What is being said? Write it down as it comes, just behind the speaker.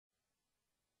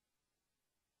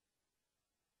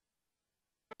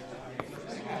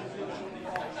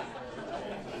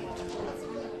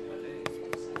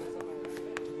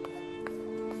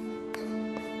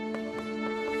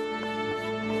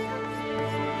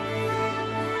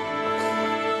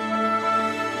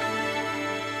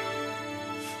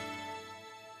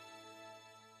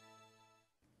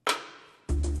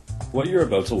What you're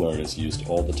about to learn is used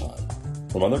all the time,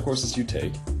 from other courses you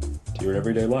take to your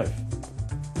everyday life.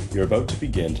 You're about to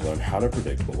begin to learn how to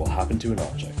predict what will happen to an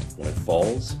object when it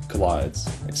falls, collides,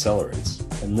 accelerates,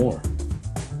 and more.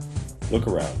 Look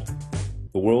around.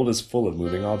 The world is full of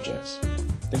moving objects.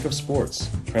 Think of sports,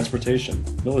 transportation,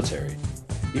 military.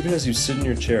 Even as you sit in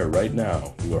your chair right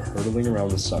now, you are hurtling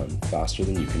around the sun faster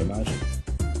than you can imagine.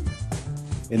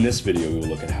 In this video, we will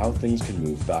look at how things can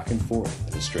move back and forth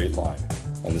in a straight line,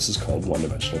 and this is called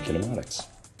one-dimensional kinematics.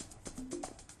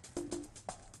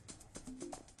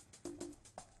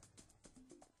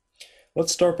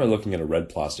 Let's start by looking at a red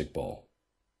plastic ball.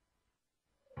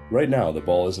 Right now, the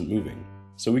ball isn't moving,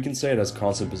 so we can say it has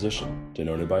constant position,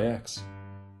 denoted by x.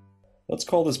 Let's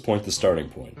call this point the starting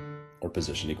point, or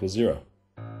position equals 0.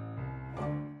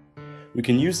 We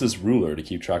can use this ruler to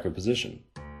keep track of position.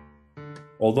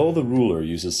 Although the ruler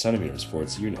uses centimeters for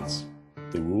its units,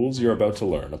 the rules you're about to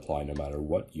learn apply no matter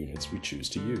what units we choose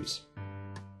to use.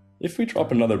 If we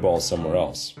drop another ball somewhere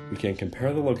else, we can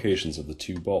compare the locations of the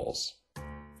two balls.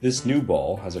 This new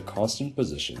ball has a constant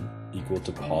position equal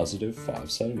to positive 5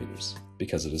 centimeters,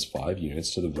 because it is 5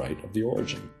 units to the right of the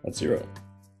origin, at 0.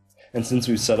 And since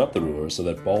we've set up the ruler so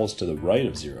that balls to the right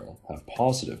of 0 have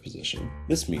positive position,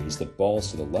 this means that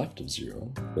balls to the left of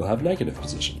 0 will have negative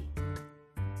position.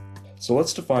 So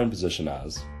let's define position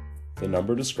as the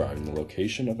number describing the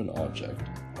location of an object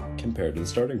compared to the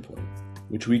starting point,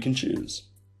 which we can choose.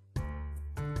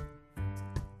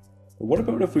 But what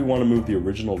about if we want to move the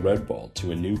original red ball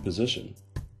to a new position?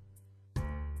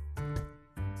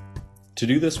 To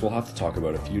do this, we'll have to talk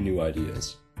about a few new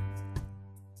ideas.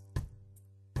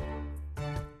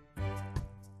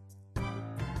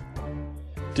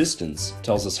 Distance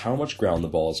tells us how much ground the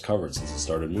ball has covered since it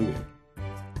started moving.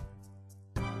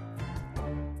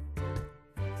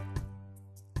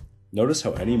 Notice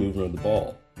how any movement of the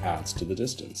ball adds to the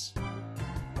distance.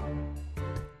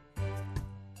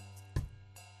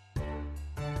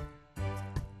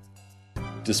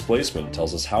 Displacement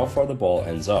tells us how far the ball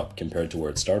ends up compared to where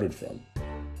it started from.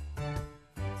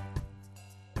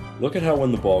 Look at how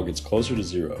when the ball gets closer to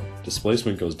 0,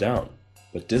 displacement goes down,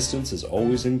 but distance is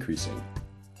always increasing.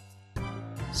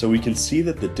 So we can see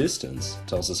that the distance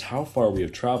tells us how far we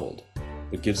have traveled,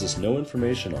 but gives us no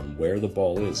information on where the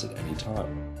ball is at any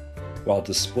time. While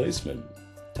displacement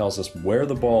tells us where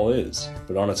the ball is,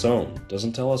 but on its own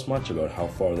doesn't tell us much about how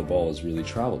far the ball has really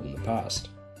traveled in the past.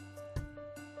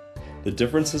 The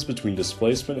differences between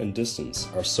displacement and distance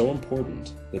are so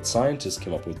important that scientists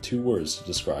came up with 2 words to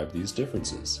describe these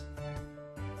differences: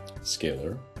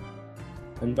 scalar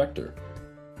and vector.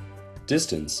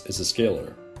 Distance is a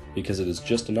scalar because it is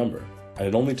just a number, and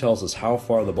it only tells us how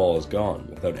far the ball has gone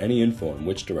without any info on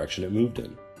which direction it moved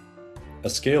in. A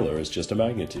scalar is just a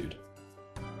magnitude.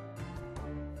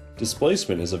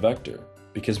 Displacement is a vector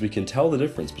because we can tell the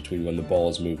difference between when the ball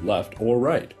has moved left or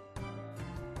right.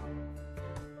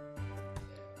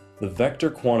 The vector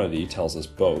quantity tells us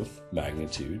both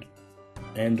magnitude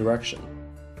and direction.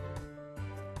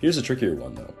 Here's a trickier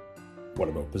one though. What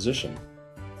about position?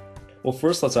 Well,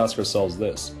 first let's ask ourselves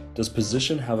this: does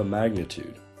position have a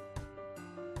magnitude?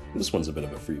 This one's a bit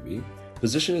of a freebie.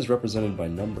 Position is represented by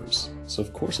numbers, so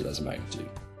of course it has a magnitude.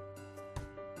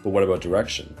 But what about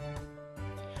direction?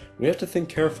 We have to think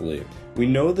carefully. We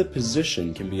know that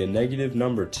position can be a negative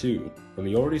number too, and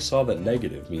we already saw that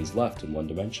negative means left in one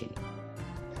dimension.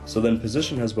 So then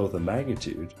position has both a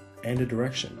magnitude and a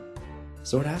direction,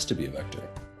 so it has to be a vector.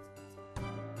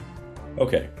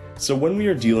 Okay, so when we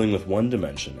are dealing with one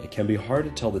dimension, it can be hard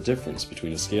to tell the difference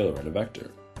between a scalar and a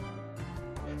vector.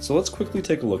 So let's quickly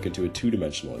take a look into a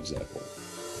 2-dimensional example.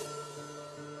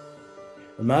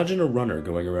 Imagine a runner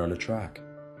going around a track.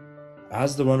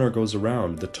 As the runner goes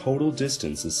around, the total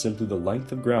distance is simply the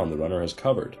length of ground the runner has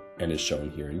covered, and is shown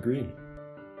here in green.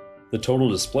 The total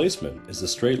displacement is the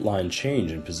straight line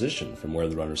change in position from where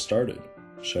the runner started,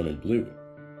 shown in blue.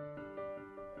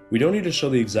 We don't need to show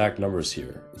the exact numbers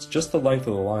here, it's just the length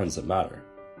of the lines that matter.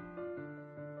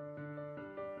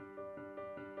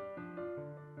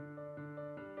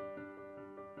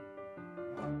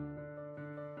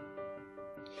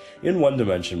 In one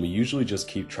dimension, we usually just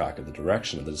keep track of the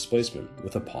direction of the displacement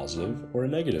with a positive or a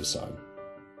negative sign.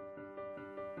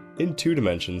 In 2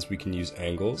 dimensions, we can use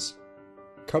angles,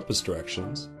 compass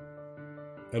directions,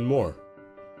 and more.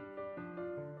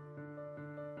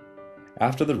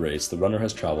 After the race, the runner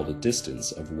has traveled a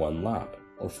distance of 1 lap,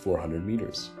 or 400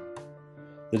 meters.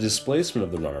 The displacement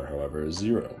of the runner, however, is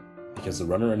 0, because the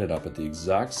runner ended up at the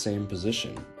exact same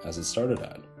position as it started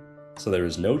at, so there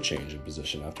is no change in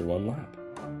position after 1 lap.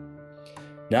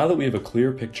 Now that we have a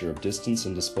clear picture of distance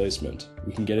and displacement,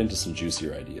 we can get into some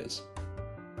juicier ideas.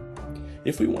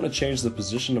 If we want to change the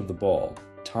position of the ball,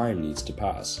 time needs to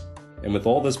pass. And with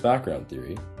all this background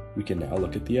theory, we can now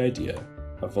look at the idea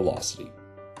of velocity.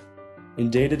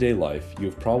 In day-to-day life, you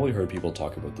have probably heard people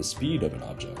talk about the speed of an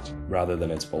object rather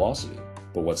than its velocity.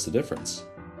 But what's the difference?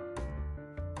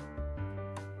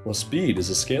 Well, speed is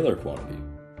a scalar quantity,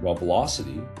 while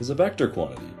velocity is a vector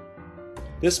quantity.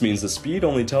 This means the speed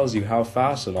only tells you how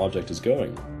fast an object is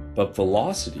going, but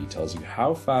velocity tells you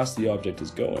how fast the object is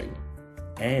going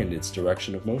and its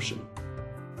direction of motion.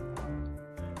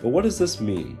 But what does this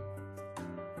mean?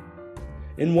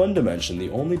 In one dimension, the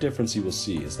only difference you will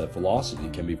see is that velocity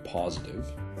can be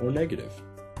positive or negative,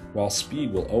 while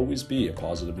speed will always be a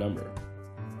positive number.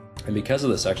 And because of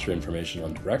this extra information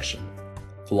on direction,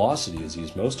 velocity is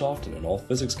used most often in all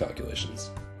physics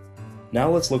calculations. Now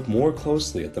let's look more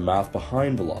closely at the math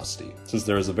behind velocity, since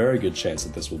there is a very good chance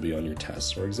that this will be on your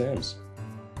tests or exams.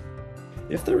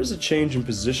 If there is a change in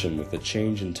position with a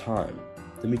change in time,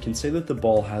 then we can say that the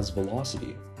ball has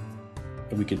velocity,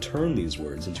 and we can turn these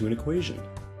words into an equation.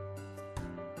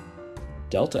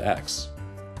 Delta x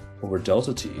over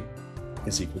delta t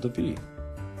is equal to v.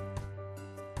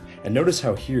 And notice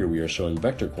how here we are showing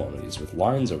vector quantities with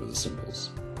lines over the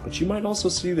symbols, but you might also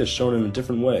see this shown in a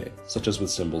different way, such as with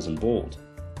symbols in bold.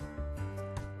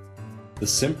 The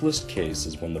simplest case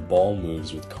is when the ball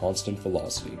moves with constant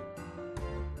velocity.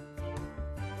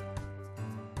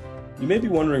 You may be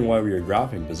wondering why we are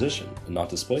graphing position and not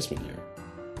displacement here.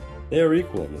 They are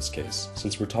equal in this case,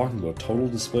 since we're talking about total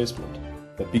displacement.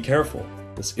 But be careful,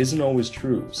 this isn't always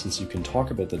true, since you can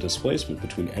talk about the displacement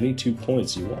between any 2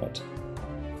 points you want.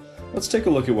 Let's take a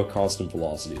look at what constant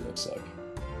velocity looks like.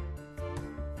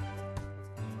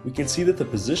 We can see that the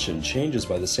position changes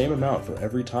by the same amount for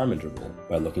every time interval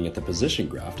by looking at the position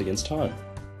graphed against time.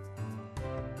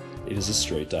 It is a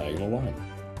straight diagonal line.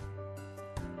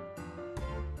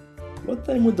 What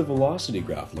then would the velocity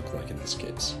graph look like in this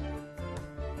case?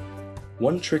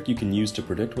 One trick you can use to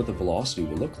predict what the velocity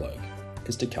will look like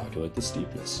is to calculate the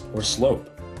steepness, or slope,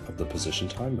 of the position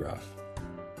time graph.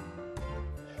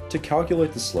 To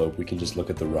calculate the slope, we can just look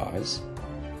at the rise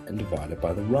and divide it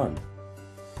by the run.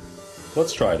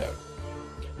 Let's try it out.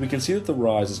 We can see that the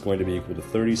rise is going to be equal to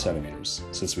 30 centimeters,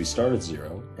 since we start at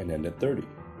 0 and end at 30.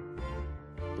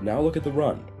 But now look at the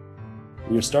run.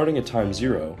 We are starting at time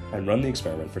 0 and run the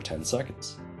experiment for 10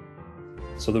 seconds.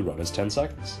 So the run is 10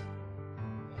 seconds.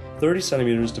 30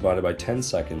 centimeters divided by 10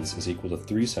 seconds is equal to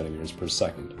 3 centimeters per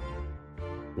second,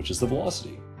 which is the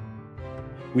velocity.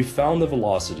 We found the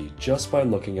velocity just by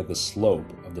looking at the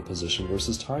slope of the position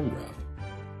versus time graph.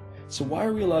 So why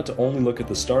are we allowed to only look at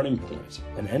the starting point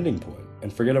and ending point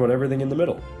and forget about everything in the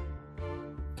middle?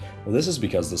 Well, this is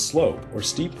because the slope, or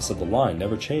steepness of the line,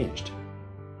 never changed.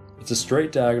 It's a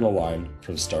straight diagonal line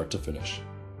from start to finish.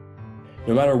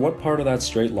 No matter what part of that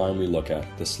straight line we look at,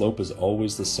 the slope is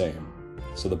always the same,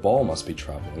 so the ball must be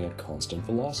traveling at constant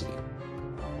velocity.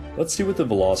 Let's see what the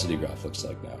velocity graph looks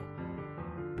like now.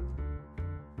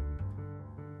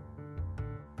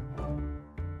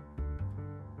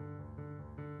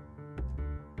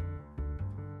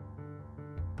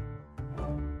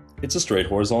 It's a straight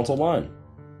horizontal line.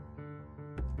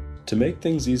 To make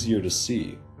things easier to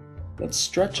see, let's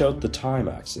stretch out the time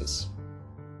axis.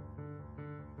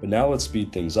 But now let's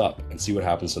speed things up and see what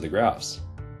happens to the graphs.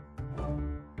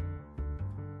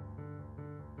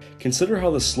 Consider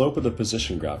how the slope of the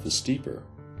position graph is steeper,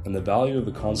 and the value of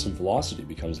the constant velocity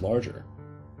becomes larger.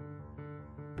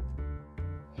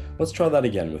 Let's try that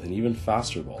again with an even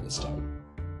faster ball this time.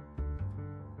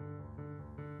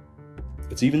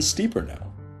 It's even steeper now.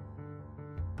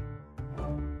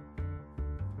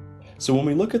 So when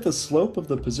we look at the slope of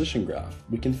the position graph,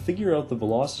 we can figure out the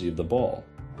velocity of the ball.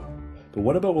 But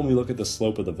what about when we look at the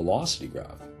slope of the velocity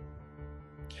graph?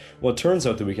 Well, it turns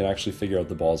out that we can actually figure out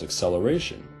the ball's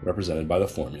acceleration, represented by the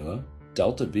formula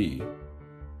delta v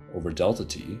over delta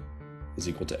t is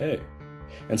equal to a.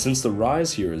 And since the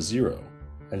rise here is 0,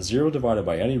 and 0 divided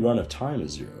by any run of time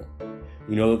is 0,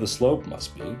 we know that the slope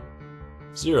must be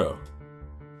 0.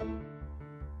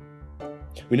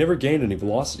 We never gained any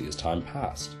velocity as time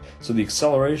passed, so the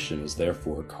acceleration is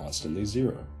therefore constantly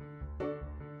 0.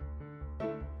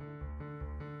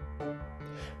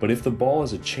 But if the ball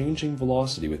is a changing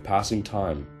velocity with passing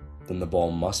time, then the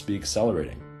ball must be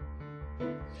accelerating.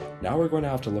 Now we're going to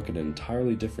have to look at an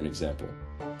entirely different example.